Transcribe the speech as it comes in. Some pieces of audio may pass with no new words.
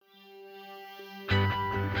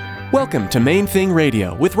Welcome to Main Thing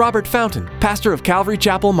Radio with Robert Fountain, pastor of Calvary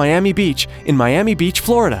Chapel, Miami Beach, in Miami Beach,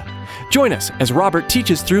 Florida. Join us as Robert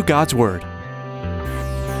teaches through God's Word.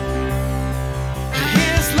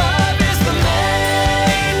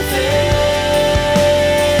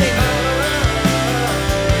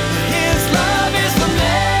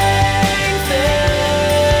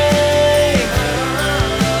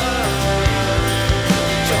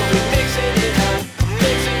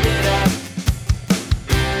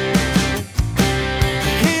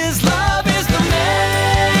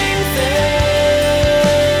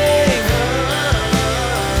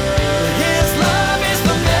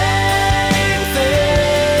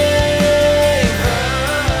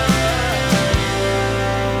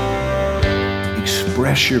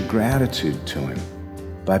 Express your gratitude to Him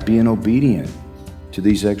by being obedient to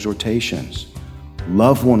these exhortations.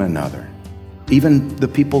 Love one another. Even the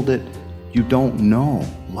people that you don't know,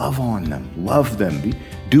 love on them, love them,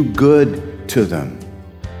 do good to them.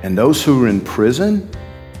 And those who are in prison,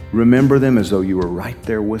 remember them as though you were right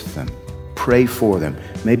there with them. Pray for them.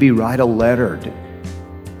 Maybe write a letter.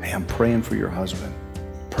 Hey, I'm praying for your husband,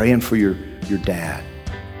 praying for your dad.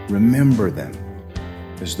 Remember them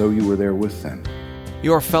as though you were there with them.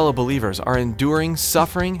 Your fellow believers are enduring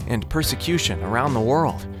suffering and persecution around the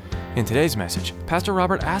world. In today's message, Pastor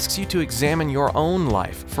Robert asks you to examine your own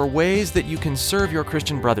life for ways that you can serve your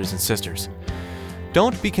Christian brothers and sisters.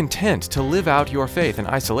 Don't be content to live out your faith in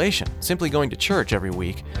isolation, simply going to church every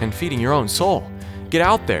week and feeding your own soul. Get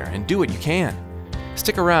out there and do what you can.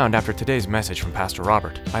 Stick around after today's message from Pastor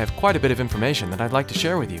Robert. I have quite a bit of information that I'd like to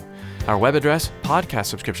share with you. Our web address, podcast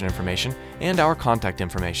subscription information, and our contact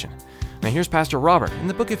information. Now here's Pastor Robert in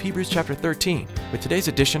the book of Hebrews chapter 13 with today's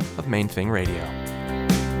edition of Main Thing Radio.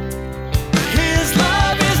 His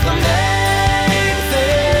love is the main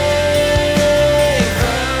thing.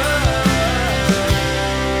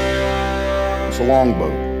 It's a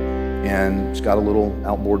longboat, and it's got a little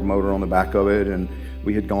outboard motor on the back of it, and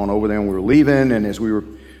we had gone over there and we were leaving, and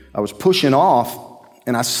I was pushing off,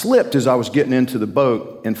 and I slipped as I was getting into the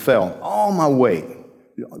boat and fell. All my weight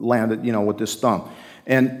landed, with this thumb.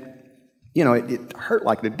 And it hurt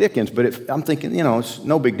like the dickens, but I'm thinking, it's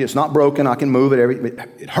no big deal. It's not broken. I can move it.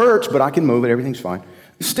 It hurts, but I can move it. Everything's fine.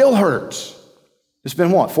 It still hurts. It's been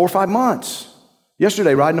 4 or 5 months.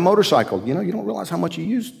 Yesterday, riding a motorcycle, you don't realize how much you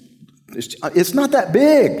use. It's not that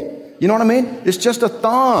big. You know what I mean? It's just a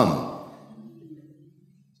thumb.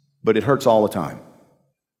 But it hurts all the time.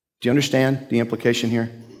 Do you understand the implication here?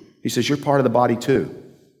 He says, you're part of the body too.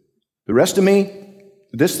 The rest of me,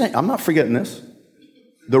 this thing, I'm not forgetting this.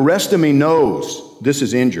 The rest of me knows this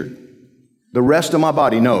is injured. The rest of my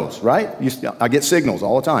body knows, right? I get signals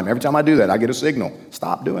all the time. Every time I do that, I get a signal.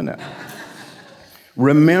 Stop doing that.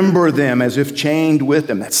 Remember them as if chained with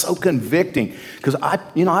them. That's so convicting. Because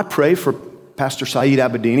I pray for Pastor Saeed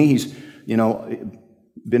Abedini. He's,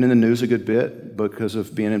 been in the news a good bit because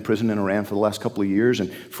of being in prison in Iran for the last couple of years.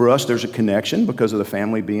 And for us, there's a connection because of the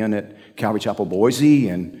family being at Calvary Chapel, Boise,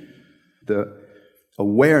 and the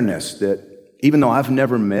awareness that even though I've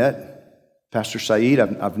never met Pastor Saeed,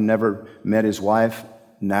 I've never met his wife,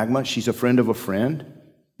 Nagma. She's a friend of a friend.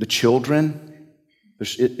 The children,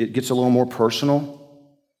 it gets a little more personal.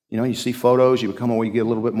 You see photos, you get a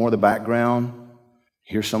little bit more of the background,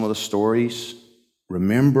 hear some of the stories.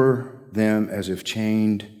 Remember them as if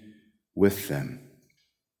chained with them.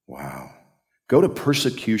 Wow. Go to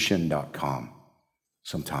persecution.com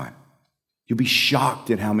sometime. You'll be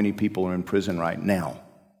shocked at how many people are in prison right now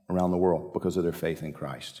around the world because of their faith in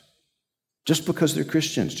Christ. Just because they're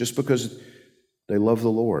Christians, just because they love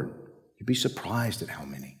the Lord. You'd be surprised at how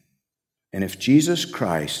many. And if Jesus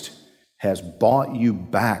Christ has bought you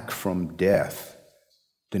back from death,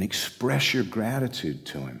 then express your gratitude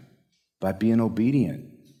to Him by being obedient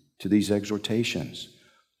to these exhortations.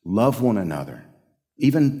 Love one another.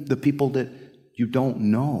 Even the people that you don't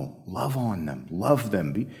know, love on them, love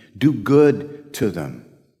them, do good to them.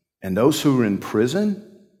 And those who are in prison,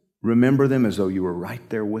 remember them as though you were right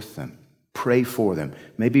there with them. Pray for them.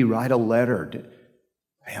 Maybe write a letter.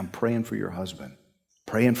 Hey, I'm praying for your husband,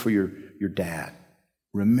 praying for your dad.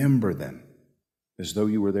 Remember them as though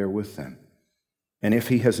you were there with them. And if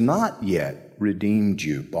He has not yet redeemed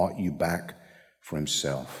you, bought you back for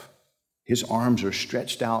Himself, His arms are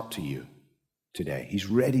stretched out to you today. He's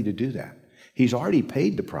ready to do that. He's already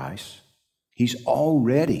paid the price. He's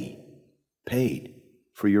already paid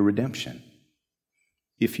for your redemption.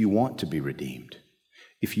 If you want to be redeemed,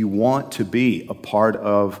 if you want to be a part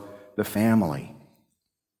of the family,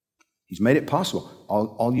 He's made it possible.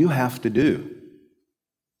 All you have to do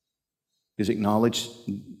is acknowledge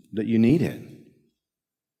that you need it.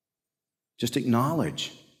 Just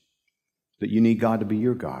acknowledge that you need God to be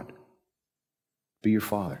your God, be your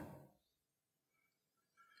Father.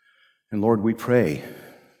 And Lord, we pray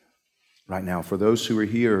right now for those who are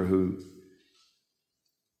here who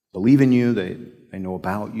believe in you, they know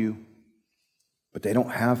about you, but they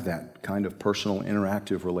don't have that kind of personal,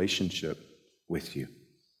 interactive relationship with you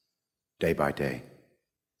day by day.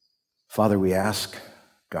 Father, we ask,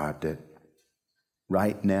 God, that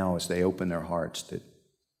right now as they open their hearts, that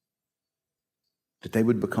they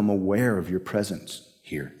would become aware of your presence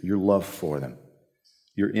here, your love for them,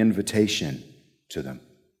 your invitation to them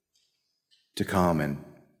to come and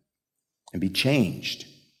be changed,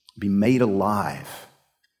 be made alive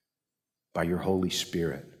by your Holy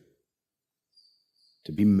Spirit,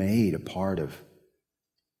 to be made a part of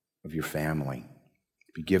your family,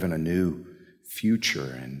 be given a new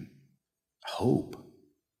future and hope,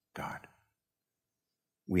 God.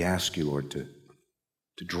 We ask you, Lord, to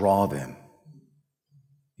draw them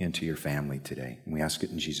into your family today. And we ask it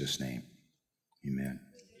in Jesus' name. Amen.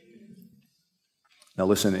 Now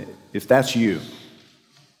listen, if that's you,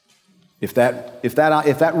 if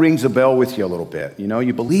that rings a bell with you a little bit, you know,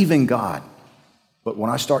 you believe in God, but when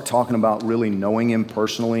I start talking about really knowing Him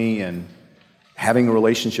personally and having a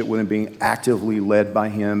relationship with Him, being actively led by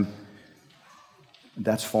Him,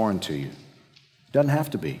 that's foreign to you. Doesn't have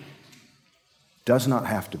to be. Does not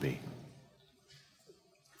have to be.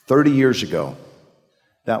 30 years ago,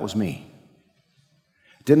 that was me.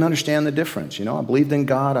 Didn't understand the difference. You know, I believed in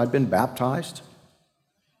God. I'd been baptized.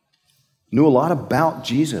 Knew a lot about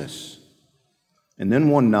Jesus. And then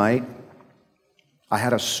one night, I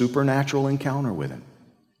had a supernatural encounter with Him.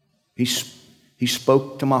 He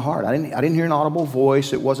spoke to my heart. I didn't hear an audible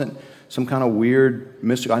voice. It wasn't some kind of weird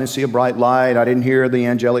mystical. I didn't see a bright light. I didn't hear the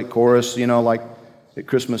angelic chorus, you know, like at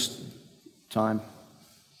Christmas time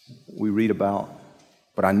we read about.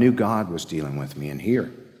 But I knew God was dealing with me, and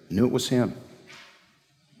here, I knew it was Him.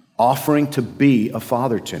 Offering to be a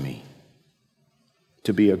father to me.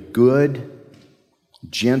 To be a good,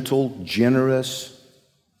 gentle, generous,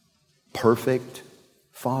 perfect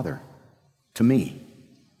father to me.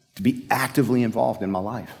 To be actively involved in my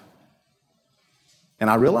life. And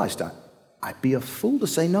I realized I'd be a fool to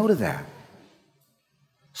say no to that.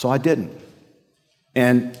 So I didn't.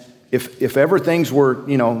 And if ever things were,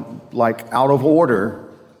 you know, like out of order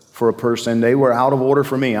for a person, they were out of order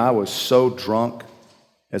for me. I was so drunk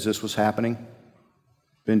as this was happening.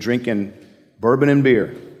 Been drinking bourbon and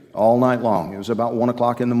beer all night long. It was about 1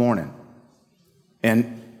 o'clock in the morning.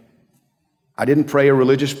 And I didn't pray a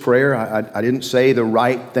religious prayer. I didn't say the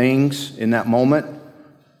right things in that moment.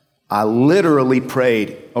 I literally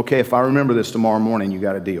prayed, okay, if I remember this tomorrow morning, you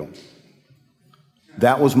got a deal.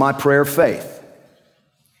 That was my prayer of faith.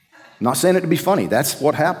 I'm not saying it to be funny. That's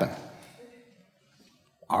what happened.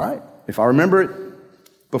 All right. If I remember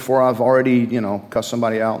it before I've already, you know, cussed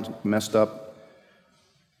somebody out, messed up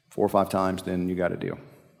 4 or 5 times, then you got a deal.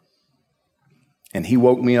 And He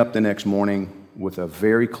woke me up the next morning with a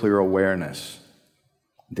very clear awareness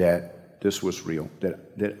that this was real,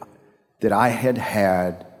 that I had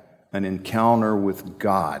had an encounter with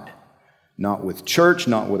God, not with church,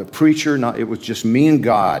 not with a preacher, it was just me and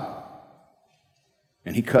God.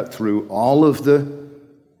 And He cut through all of the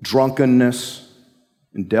drunkenness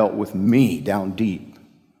and dealt with me down deep.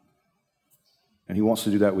 And He wants to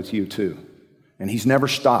do that with you too. And He's never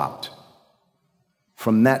stopped.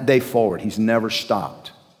 From that day forward, He's never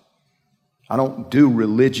stopped. I don't do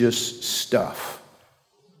religious stuff.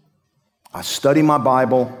 I study my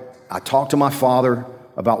Bible. I talk to my Father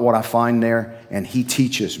about what I find there, and He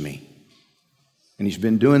teaches me. And He's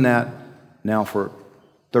been doing that now for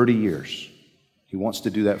 30 years. He wants to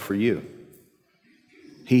do that for you.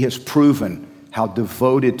 He has proven how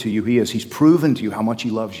devoted to you He is. He's proven to you how much He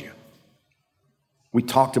loves you. We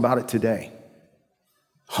talked about it today.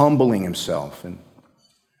 Humbling Himself. And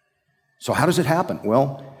so how does it happen?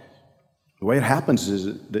 Well, the way it happens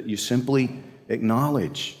is that you simply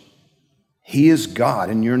acknowledge He is God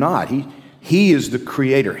and you're not. He is the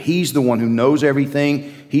creator. He's the one who knows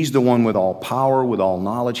everything. He's the one with all power, with all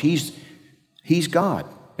knowledge. He's God.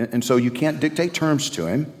 And so you can't dictate terms to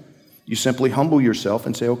Him. You simply humble yourself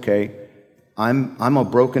and say, okay, I'm a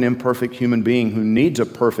broken, imperfect human being who needs a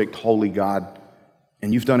perfect, holy God,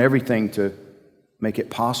 and You've done everything to make it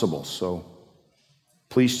possible. So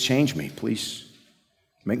please change me. Please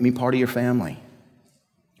make me part of Your family.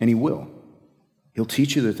 And He will. He'll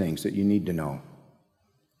teach you the things that you need to know.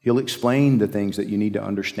 He'll explain the things that you need to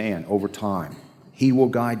understand over time. He will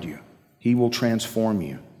guide you. He will transform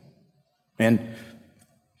you. And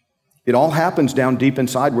it all happens down deep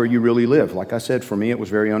inside where you really live. Like I said, for me, it was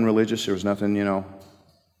very unreligious. There was nothing, you know.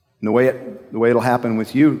 And the way it'll happen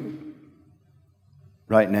with you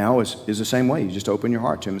right now is the same way. You just open your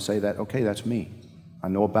heart to him and say that, okay, that's me. I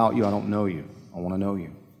know about you. I don't know you. I want to know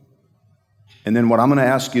you. And then what I'm going to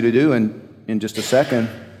ask you to do in just a second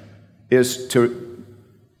is to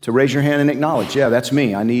raise your hand and acknowledge, yeah, that's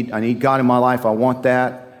me. I need God in my life. I want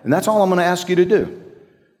that. And that's all I'm going to ask you to do.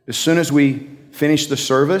 As soon as we finish the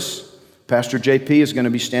service, Pastor JP is going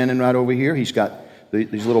to be standing right over here. He's got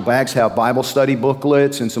these little bags have Bible study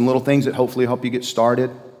booklets and some little things that hopefully help you get started.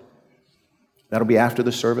 That'll be after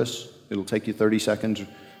the service. It'll take you 30 seconds,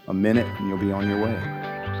 a minute, and you'll be on your way.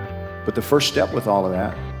 But the first step with all of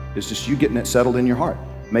that is just you getting it settled in your heart.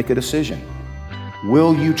 Make a decision.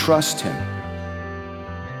 Will you trust him?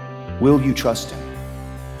 Will you trust him?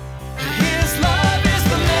 His love is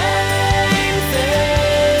the main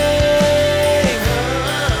thing.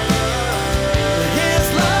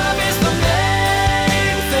 His love is the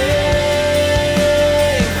main thing.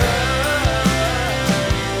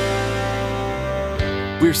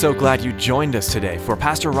 We're so glad you joined us today for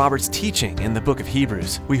Pastor Robert's teaching in the book of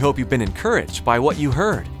Hebrews. We hope you've been encouraged by what you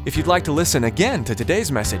heard. If you'd like to listen again to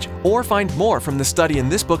today's message or find more from the study in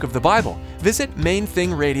this book of the Bible, visit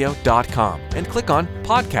mainthingradio.com and click on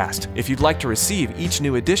Podcast. If you'd like to receive each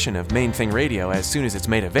new edition of Main Thing Radio as soon as it's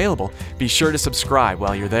made available, be sure to subscribe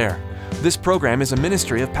while you're there. This program is a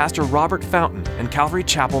ministry of Pastor Robert Fountain and Calvary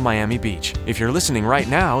Chapel, Miami Beach. If you're listening right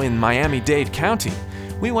now in Miami-Dade County,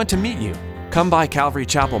 we want to meet you. Come by Calvary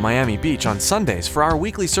Chapel, Miami Beach on Sundays for our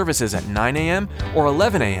weekly services at 9 a.m. or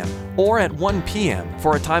 11 a.m. or at 1 p.m.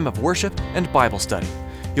 for a time of worship and Bible study.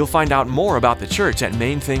 You'll find out more about the church at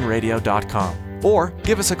mainthingradio.com or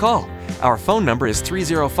give us a call. Our phone number is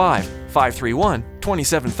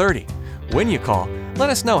 305-531-2730. When you call, let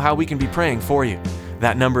us know how we can be praying for you.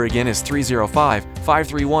 That number again is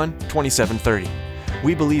 305-531-2730.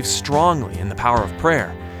 We believe strongly in the power of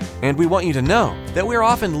prayer, and we want you to know that we're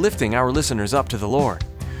often lifting our listeners up to the Lord.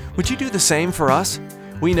 Would you do the same for us?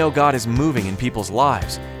 We know God is moving in people's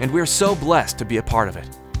lives, and we're so blessed to be a part of it.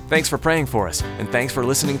 Thanks for praying for us, and thanks for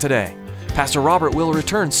listening today. Pastor Robert will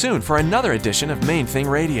return soon for another edition of Main Thing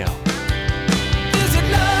Radio.